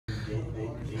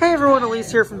Hey everyone,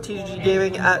 Elise here from T.T.T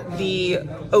Gaming at the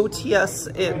OTS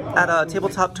at a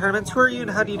tabletop tournament. Who are you and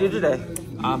how do you do today?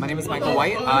 My name is Michael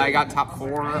White. I got top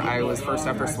 4. I was first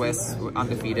after Swiss,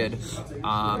 undefeated. Then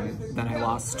I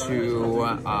lost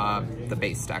to the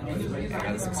base deck. I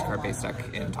had a 60-card base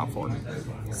deck in top 4.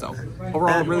 So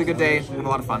overall, a really good day. Had a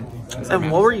lot of fun.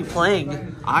 And what were you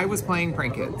playing? I was playing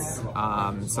Prank Kids.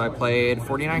 So I played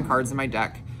 49 cards in my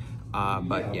deck.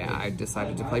 But yeah, I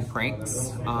decided to play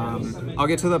pranks. I'll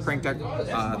get to the prank deck,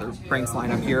 the pranks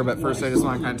lineup here, but first I just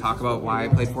want to kind of talk about why I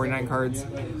played 49 cards.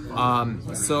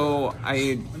 So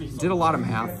I did a lot of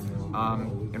math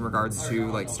in regards to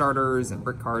like starters and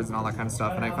brick cards and all that kind of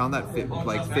stuff, and I found that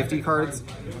like 50 cards,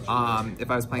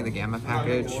 if I was playing the Gamma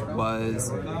package,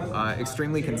 was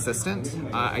extremely consistent.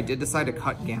 I did decide to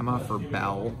cut Gamma for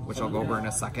Bell, which I'll go over in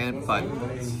a second, but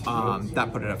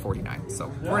that put it at 49.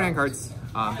 So 49 cards.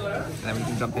 Then we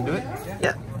can jump into it.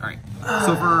 Yeah. All right.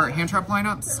 So for hand trap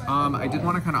lineups, I did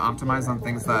want to kind of optimize on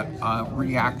things that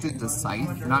reacted to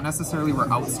Scythe, not necessarily were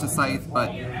outs to Scythe,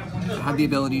 but had the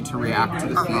ability to react to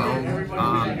the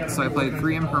field. So I played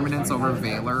 3 Impermanents over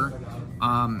Veiler.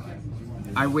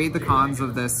 I weighed the cons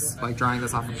of this, like drawing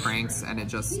this off of pranks, and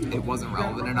it wasn't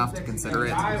relevant enough to consider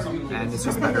it, and it's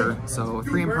just better. So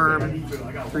 3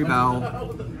 Imperm, 3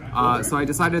 Bell. So I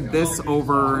decided this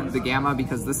over the Gamma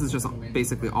because this is just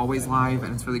basically always live,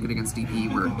 and it's really good against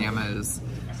DP, where Gamma is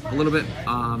a little bit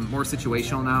more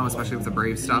situational now, especially with the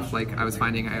Brave stuff. Like I was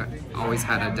finding I always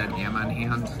had a dead Gamma in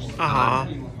hand.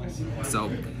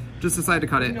 So just decided to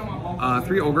cut it.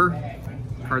 3 Ogre.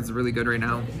 Card's really good right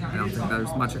now. I don't think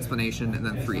there's much explanation, and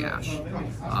then 3 Ash.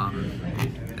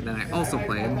 And then I also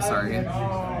played,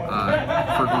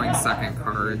 for going second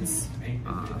cards,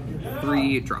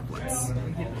 3 Droplets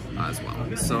as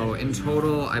well. So in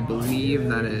total, I believe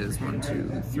that is 1,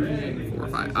 2, 3, 4,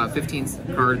 5, 15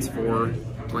 cards for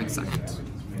going second.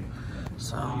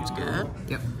 Sounds good.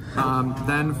 Yep.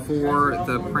 Then for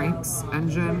the pranks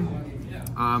engine,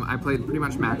 I played pretty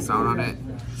much maxed out on it.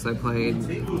 So I played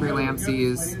 3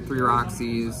 Lampsies, 3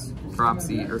 Roxies,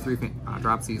 Dropsy, or 3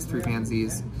 Dropsies, 3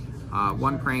 Pansies,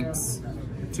 1 Pranks,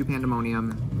 2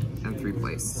 Pandemonium, and 3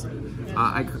 Place.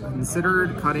 I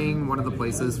considered cutting one of the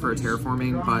places for a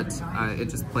Terraforming, but it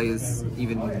just plays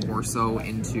even more so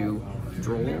into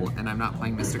Droll, and I'm not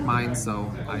playing Mystic Mine,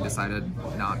 so I decided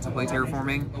not to play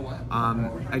Terraforming.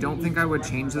 I don't think I would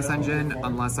change this engine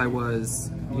unless I was,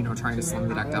 trying to slim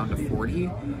the deck down to 40.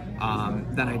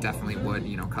 Then I definitely would,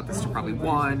 cut this to probably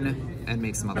 1 and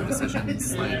make some other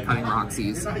decisions, like cutting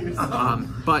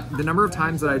Roxies. But the number of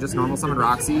times that I just normal summoned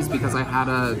Roxies because I had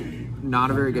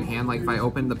not a very good hand, like if I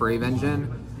opened the Brave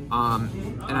engine,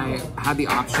 and I had the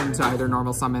option to either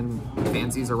normal summon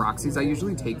Fancies or Roxies, I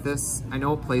usually take this. I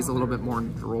know it plays a little bit more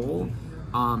Droll,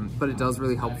 but it does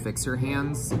really help fix your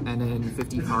hands. And in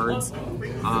 50 cards,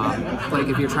 like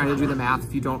if you're trying to do the math,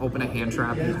 if you don't open a hand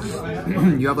trap,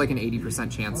 you have like an 80%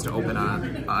 chance to open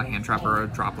a hand trap or a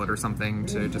droplet or something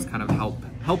to just kind of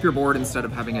help your board instead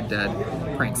of having a dead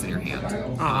pranks in your hand.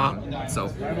 So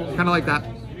kind of like that.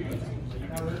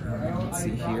 Let's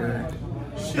see here.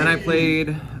 Then I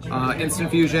played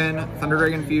Instant Fusion, Thunder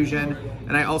Dragon Fusion,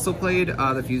 and I also played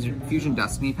the Fusion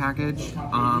Destiny package.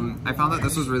 I found that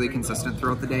this was really consistent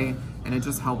throughout the day, and it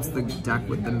just helps the deck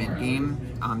with the mid game.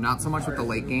 Not so much with the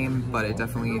late game, but it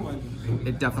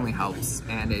definitely helps,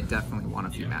 and it definitely won a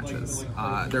few matches.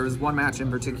 There was one match in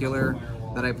particular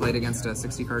that I played against a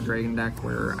 60-card Dragon deck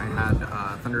where I had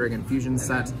Thunder Dragon Fusion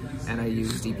set, and I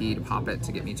used DP to pop it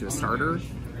to get me to a starter.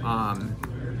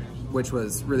 Which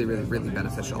was really, really, really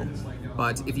beneficial.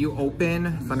 But if you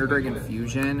open Thunder Dragon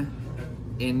Fusion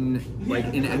in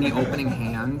any opening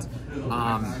hand,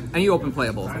 and you open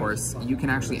playable, of course, you can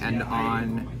actually end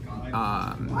on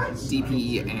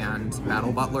DP and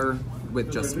Battle Butler with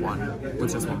just one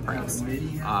price.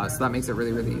 So that makes it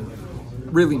really, really,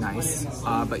 really nice.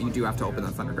 But you do have to open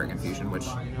the Thunder Dragon Fusion, which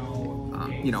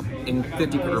in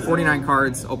 50 or 49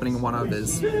 cards, opening one of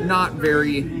is not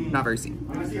very seen.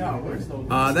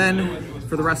 Then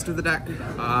for the rest of the deck,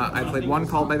 I played 1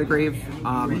 Called by the Grave.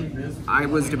 I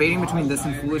was debating between this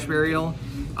and Foolish Burial,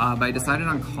 but I decided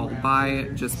on Called by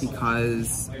just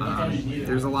because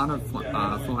there's a lot of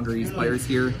Floowandereeze players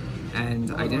here,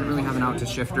 and I didn't really have an out to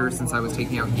Shifter since I was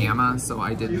taking out Gamma, so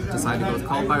I did decide to go with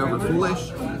Called by over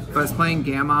Foolish. If I was playing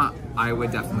Gamma, I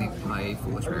would definitely play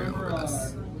Foolish Burial over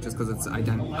this, just because it's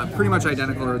pretty much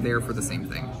identical or there for the same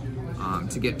thing,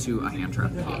 to get to a hand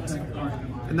trap gate.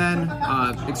 And then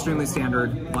extremely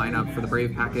standard lineup for the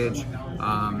Brave package,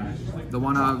 the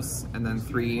 1-ofs, and then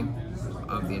 3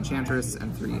 of the Enchantress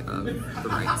and 3 of the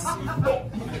Rights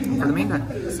for the main deck.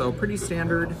 So pretty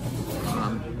standard,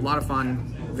 a lot of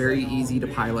fun. very easy to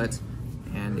pilot,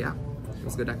 and yeah, it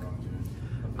was a good deck.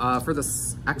 For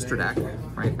this extra deck,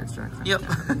 right? Extra deck. Yep.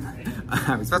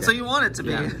 That's what you want it to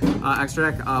be. Yeah.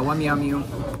 Extra deck, 1 Meow Mew,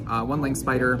 1 Link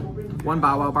Spider, 1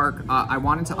 Bow Wow Bark. I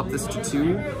wanted to up this to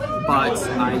 2, but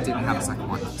I didn't have a second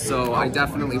one. So I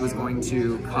definitely was going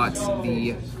to cut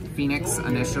the Phoenix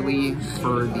initially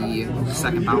for the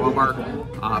second Bow Wow Bark,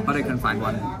 but I couldn't find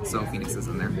one, so Phoenix is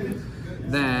in there.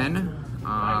 Then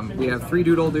we have 3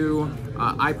 Doodle Doo.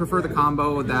 I prefer the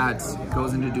combo that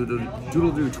goes into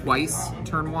Doodle Doo twice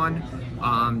turn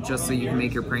 1, just so you can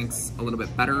make your pranks a little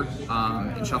bit better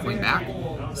in shuffling back.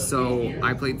 So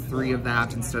I played 3 of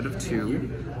that instead of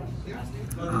 2.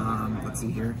 Let's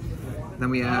see here. Then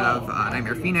we have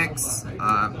Nightmare Phoenix,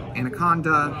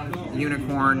 Anaconda,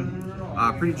 Unicorn.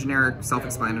 Pretty generic,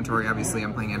 self-explanatory. Obviously,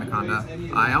 I'm playing Anaconda.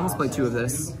 I almost played 2 of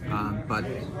this, but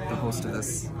the host of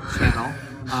this channel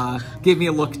gave me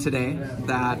a look today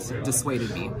that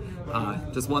dissuaded me.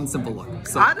 Just one simple look.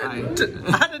 So I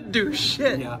didn't do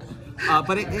shit. Yeah,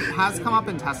 but it has come up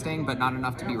in testing, but not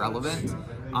enough to be relevant.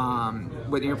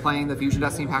 When you're playing the Fusion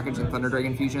Destiny package and Thunder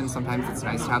Dragon Fusion, sometimes it's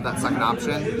nice to have that second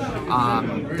option,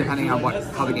 depending on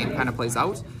how the game kind of plays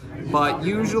out. But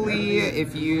usually,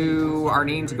 if you are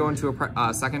needing to go into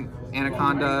a second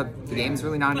Anaconda, the game's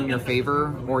really not in your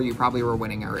favor, or you probably were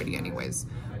winning already anyways.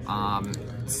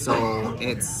 So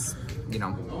it's, you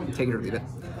know, take it or leave it.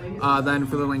 Then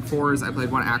for the Link 4s, I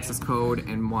played 1 Access Code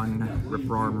and 1 Rip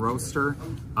Roaring Roaster.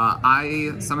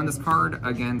 I summoned this card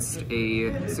against a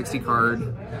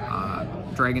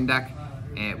 60-card Dragon deck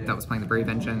that was playing the Brave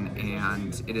Engine,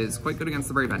 and it is quite good against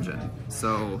the Brave Engine.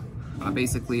 So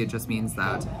basically, it just means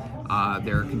that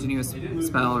their continuous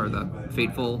spell or the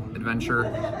Fateful Adventure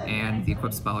and the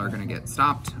equipped spell are going to get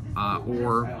stopped,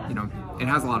 or, you know, it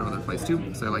has a lot of other plays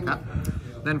too, so I like that.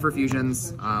 Then for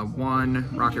fusions,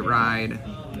 1 Rocket Ride,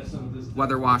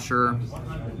 Weather Washer,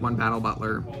 1 Battle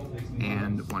Butler,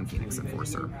 and 1 Phoenix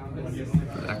Enforcer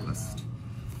for the deck list.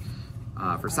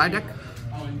 For side deck,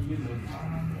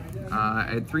 I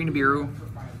had 3 Nibiru,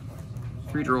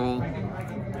 3 Droll.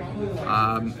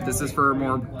 This is for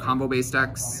more combo-based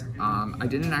decks. I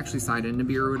didn't actually side in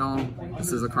Nibiru at all.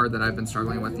 This is a card that I've been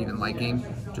struggling with even liking,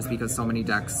 just because so many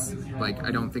decks, like,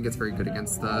 I don't think it's very good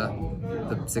against the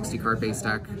 60-card base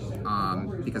deck,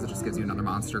 because it just gives you another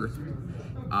monster.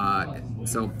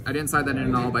 So I didn't side that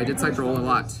in at all, but I did side Droll a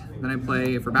lot. Then I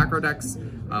play for back row decks,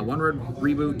 1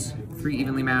 Reboot, 3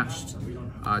 Evenly Matched,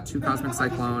 2 Cosmic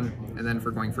Cyclone, and then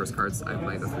for going first cards, I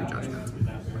play the 3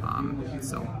 Judgment.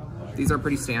 So these are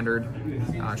pretty standard.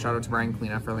 Shout out to Brian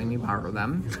Kalina for letting me borrow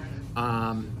them.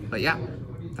 But yeah,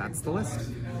 that's the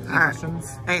list. Any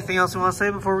questions? Anything else you want to say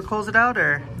before we close it out,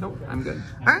 or? Nope, I'm good.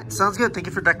 All right, sounds good. Thank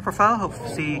you for deck profile. Hope to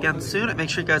see you again soon. And make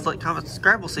sure you guys like, comment,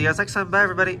 subscribe. We'll see you guys next time. Bye,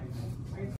 everybody.